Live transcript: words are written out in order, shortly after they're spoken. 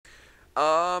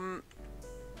Um,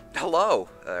 hello.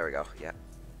 There we go. Yeah,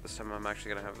 this time I'm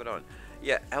actually gonna have it on.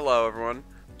 Yeah, hello everyone.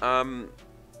 Um,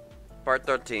 part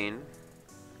 13.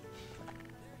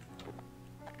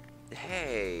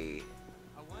 Hey.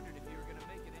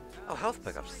 Oh, health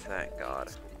pickups. Thank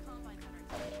God.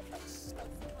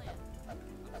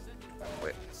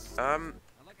 Wait.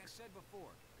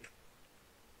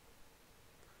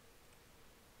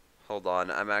 Hold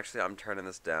on. I'm turning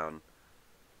this down.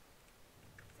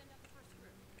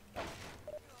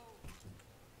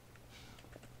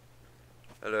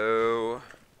 Hello.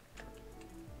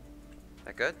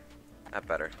 That good? That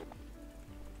better.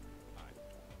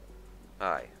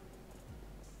 Hi.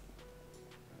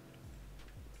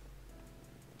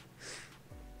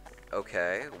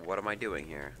 Okay, what am I doing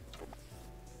here?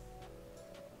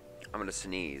 I'm gonna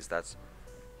sneeze. That's.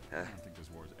 I don't think this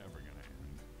war's ever gonna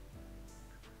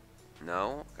end.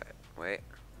 No? Okay, wait.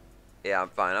 Yeah, I'm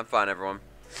fine. I'm fine, everyone.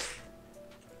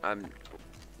 I'm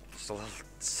just a little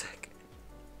sick.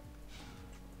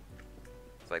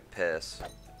 It's like piss.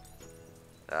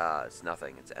 Ah, it's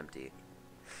nothing. It's empty.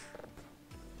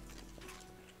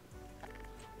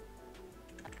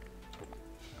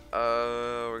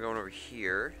 We're going over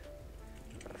here.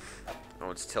 Oh,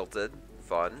 it's tilted.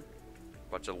 Fun.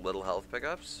 Bunch of little health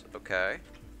pickups. Okay.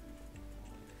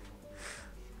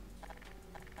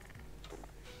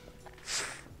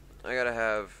 I gotta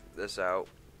have this out.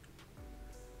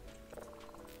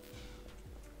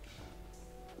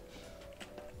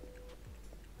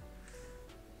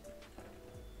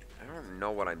 I don't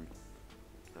know what I'm...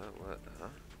 what? Huh?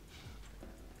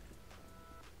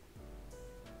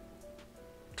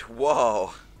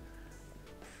 Whoa!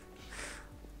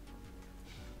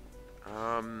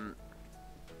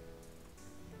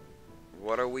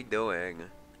 What are we doing?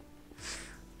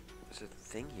 There's a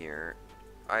thing here.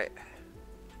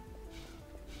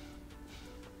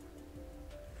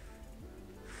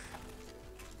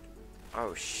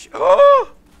 Oh,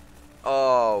 oh!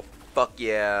 Oh, fuck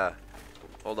yeah.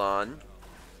 Hold on.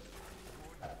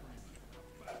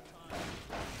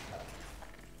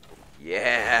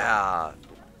 Yeah!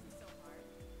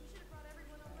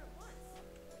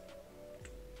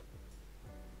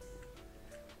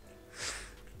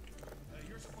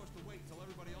 You're supposed to wait until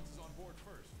everybody else is on board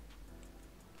first.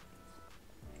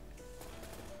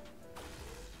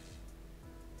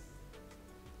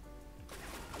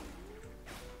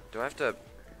 Do I have to...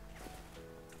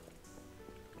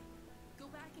 Go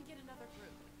back and get another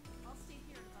group. I'll stay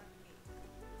here and guard the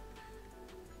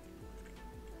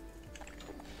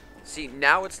gate. See,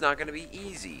 now it's not gonna be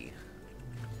easy.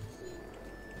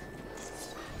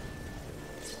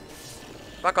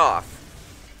 Fuck off.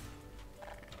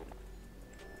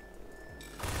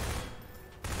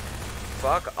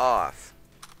 Fuck off.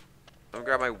 I'm gonna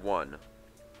grab my one.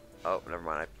 Oh, never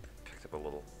mind. I picked up a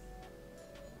little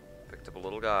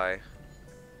guy.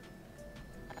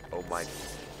 Oh my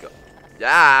god.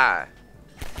 Ah!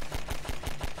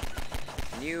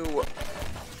 Can you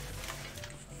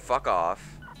fuck off?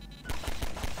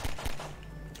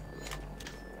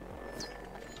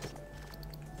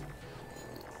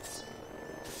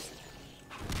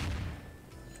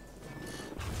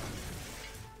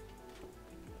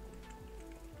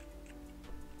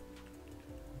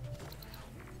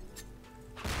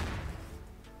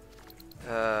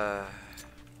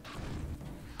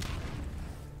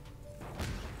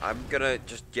 I'm gonna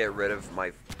just get rid of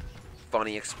my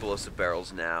funny explosive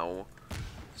barrels now,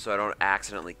 so I don't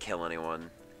accidentally kill anyone.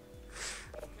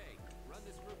 Okay, run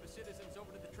this group of citizens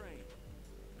over to the train.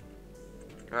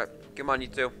 Alright, come on, you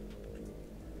two.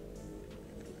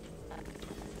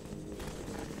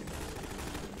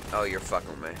 Oh, you're fucking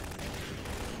with me.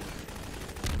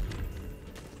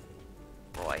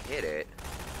 Well, I hit it.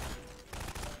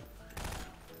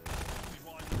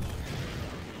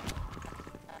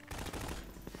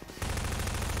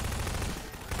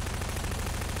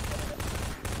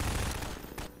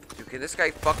 Dude, can this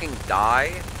guy fucking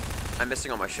die? I'm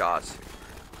missing all my shots.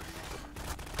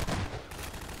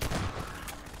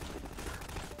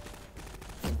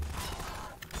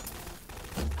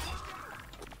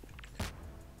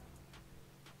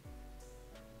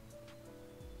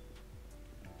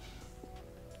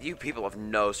 You people have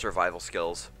no survival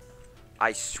skills.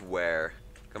 I swear.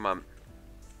 Come on.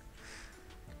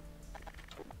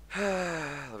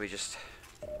 Let me just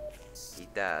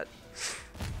eat that.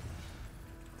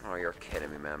 Oh, you're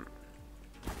kidding me, man.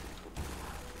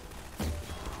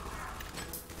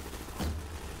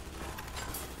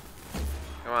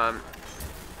 Come on.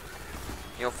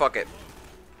 You know, fuck it.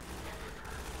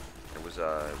 It was.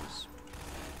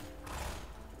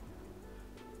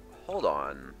 Hold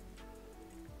on.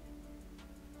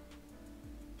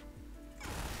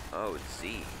 Oh,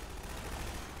 Z.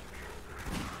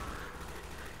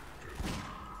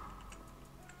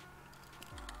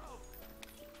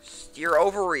 You're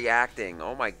overreacting.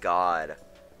 Oh my god.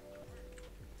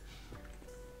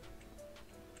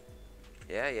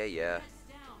 Yeah. Down.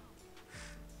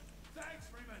 Thanks,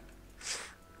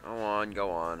 Freeman.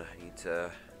 Go on. I need to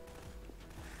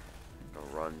go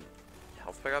run.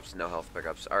 Health pickups? No health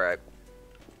pickups. Alright.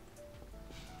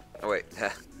 Oh wait.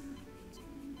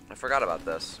 I forgot about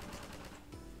this.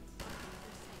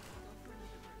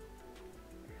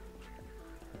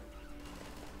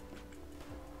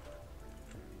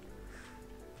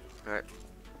 Alright.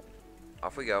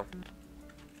 Off we go.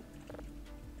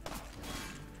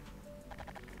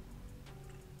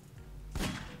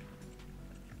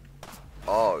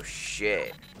 Oh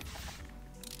shit.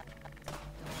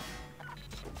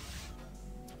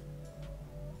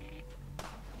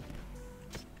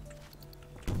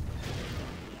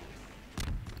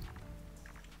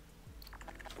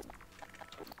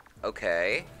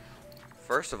 Okay.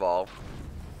 First of all,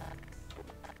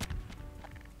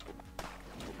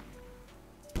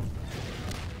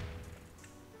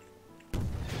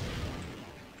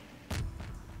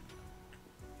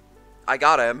 I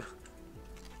got him.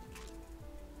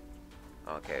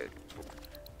 Okay.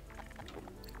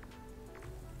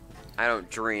 I don't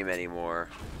dream anymore.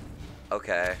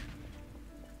 Okay.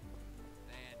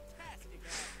 Fantastic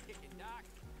kicking, Doc.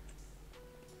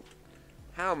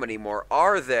 How many more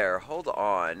are there? Hold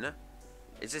on.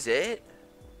 Is this it?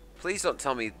 Please don't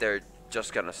tell me they're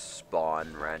just gonna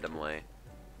spawn randomly.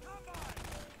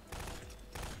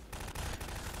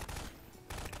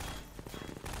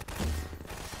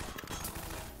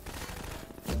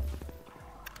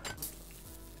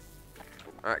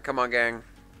 Alright, come on, gang.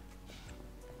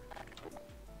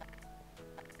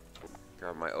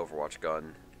 Grab my Overwatch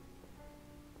gun.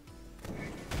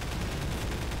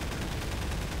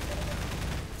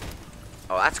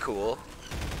 Oh, that's cool.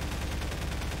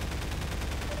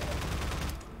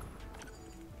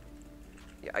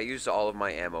 Yeah, I used all of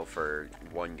my ammo for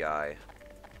one guy.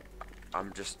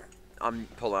 I'm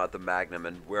pulling out the Magnum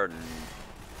and we're...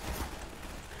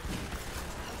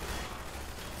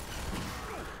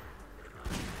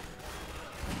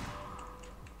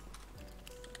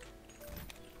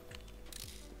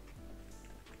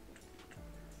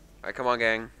 Alright, come on,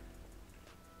 gang.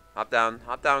 Hop down,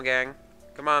 gang.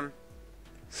 Come on.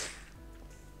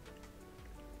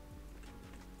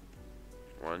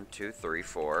 1, 2, 3,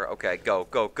 4. Okay,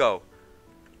 go.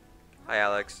 Hi,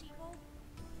 Alex.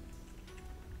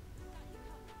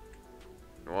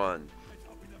 1,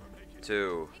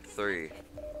 2, 3.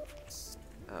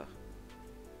 Oh.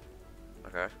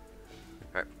 Okay.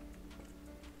 Alright.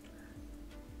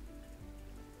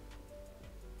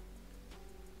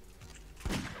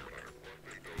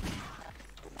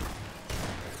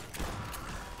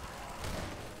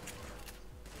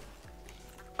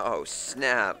 Oh,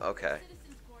 snap. Okay.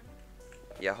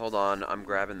 Yeah, hold on. I'm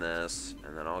grabbing this,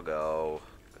 and then I'll go.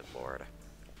 Good lord.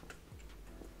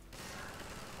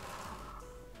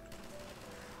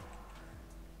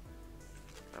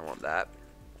 I want that.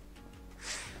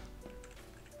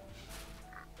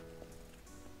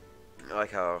 I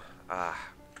like how...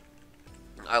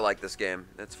 I like this game.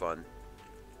 It's fun.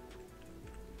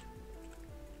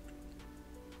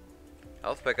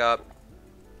 Health pickup.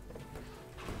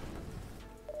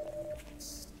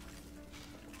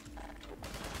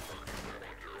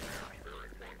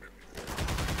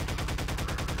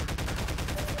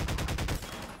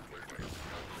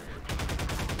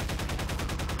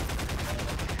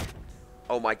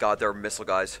 Oh my god, there are missile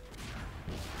guys.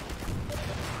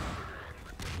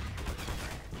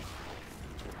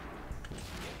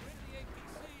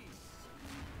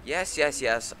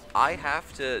 Yes. I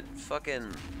have to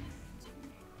fucking...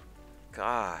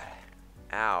 God.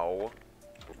 Ow.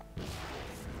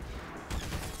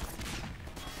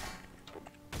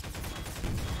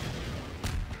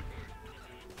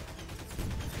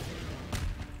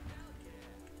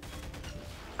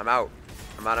 I'm out.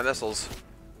 I'm out of missiles.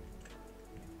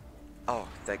 Oh,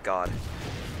 thank God.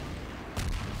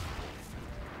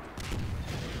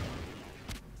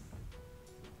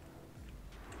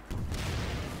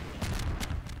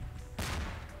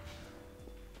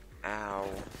 Ow.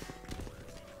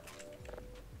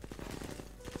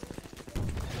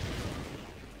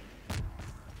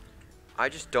 I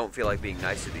just don't feel like being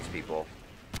nice to these people.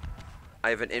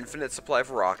 I have an infinite supply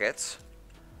of rockets.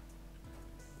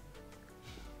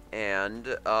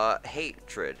 And,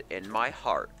 hatred in my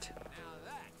heart.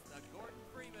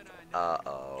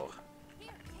 Uh-oh.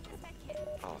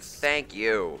 Oh, thank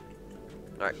you.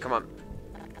 Alright, come on.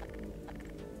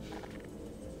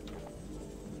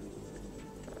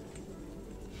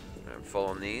 I'm full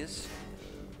on these.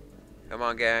 Come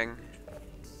on, gang.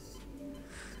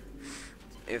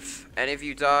 If any of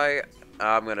you die,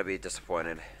 I'm gonna be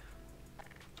disappointed.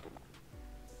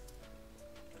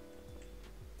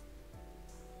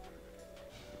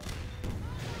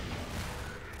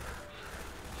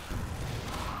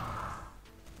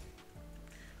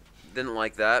 Didn't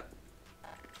like that.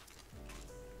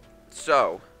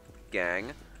 So,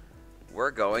 gang,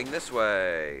 we're going this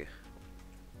way.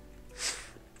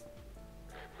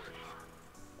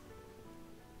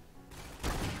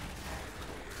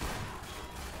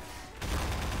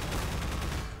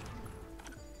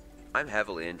 I'm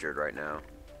heavily injured right now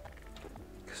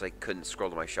because I couldn't scroll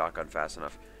to my shotgun fast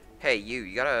enough. Hey,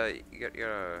 you gotta. Here,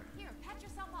 patch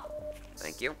yourself up.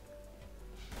 Thank you.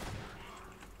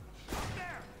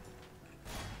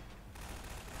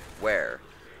 Where?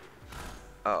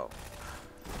 Oh.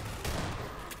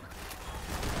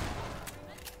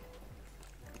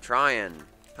 I'm trying.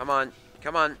 Come on.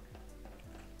 Come on.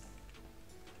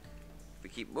 If we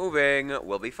keep moving,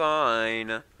 we'll be fine.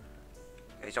 You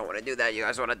guys don't want to do that. You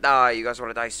guys want to die. You guys want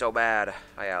to die so bad.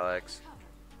 Hi, Alex.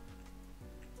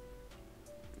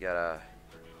 You gotta...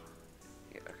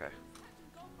 Yeah, okay.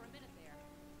 Go for a minute there.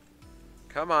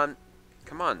 Come on.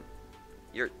 Come on.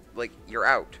 You're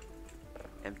out.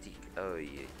 Empty. Oh,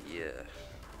 yeah.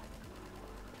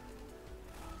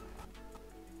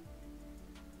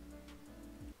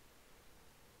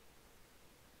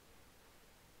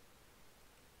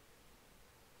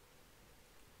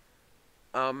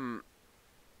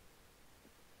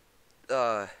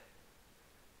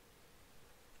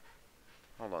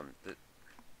 Hold on.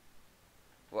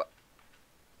 What?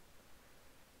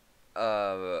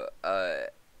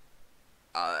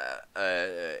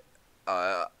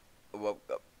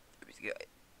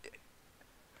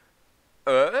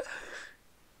 What?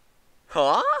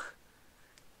 Huh?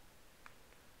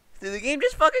 Did the game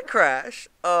just fucking crash?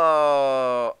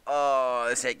 Oh,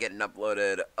 this ain't getting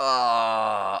uploaded.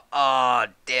 Oh,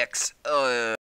 dicks.